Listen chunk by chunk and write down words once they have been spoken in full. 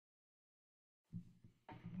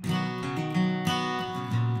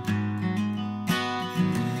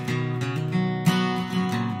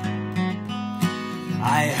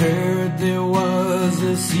heard there was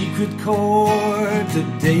a secret chord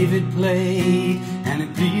that David played and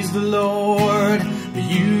it pleased the Lord. But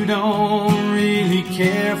you don't really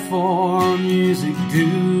care for music, do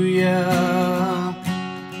ya?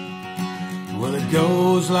 Well, it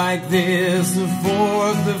goes like this: the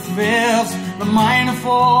fourth, the fifth, the minor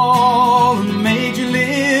fall, the major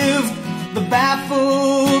lift, the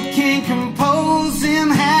baffled king composing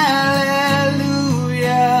hallelujah,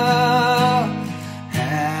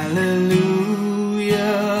 hallelujah,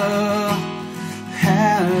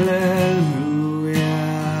 hallelujah,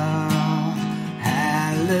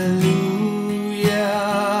 hallelujah,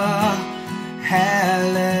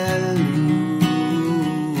 hallelujah.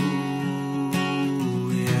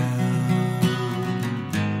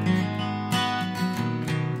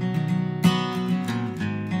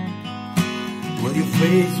 Well, your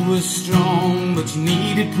faith was strong, but you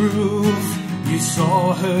needed proof. You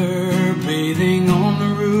saw her bathing on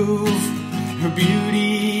the roof. Her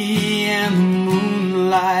beauty and the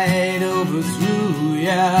moonlight overthrew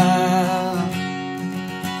ya.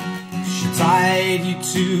 She tied you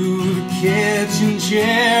to the kitchen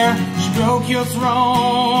chair. She broke your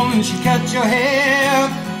throne and she cut your hair.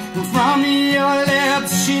 And from your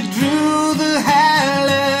lips she drew the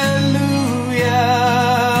hallelujah,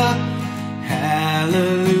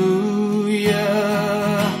 hallelujah,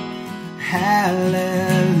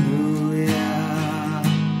 hallelujah,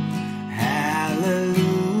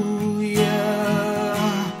 hallelujah,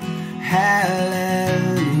 hallelujah.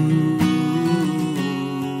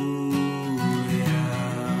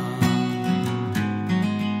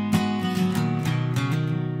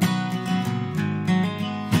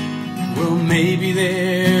 Well, maybe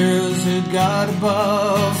there's a God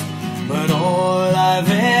above, but all I've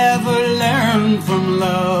ever learned from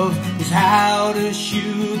love is how to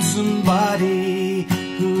shoot somebody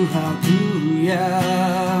who hallelujah.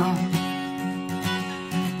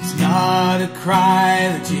 It's not a cry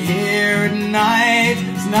that you hear at night.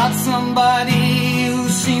 It's not somebody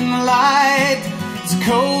who's seen the light. It's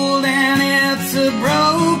cold and it's a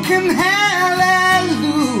broken hallelujah.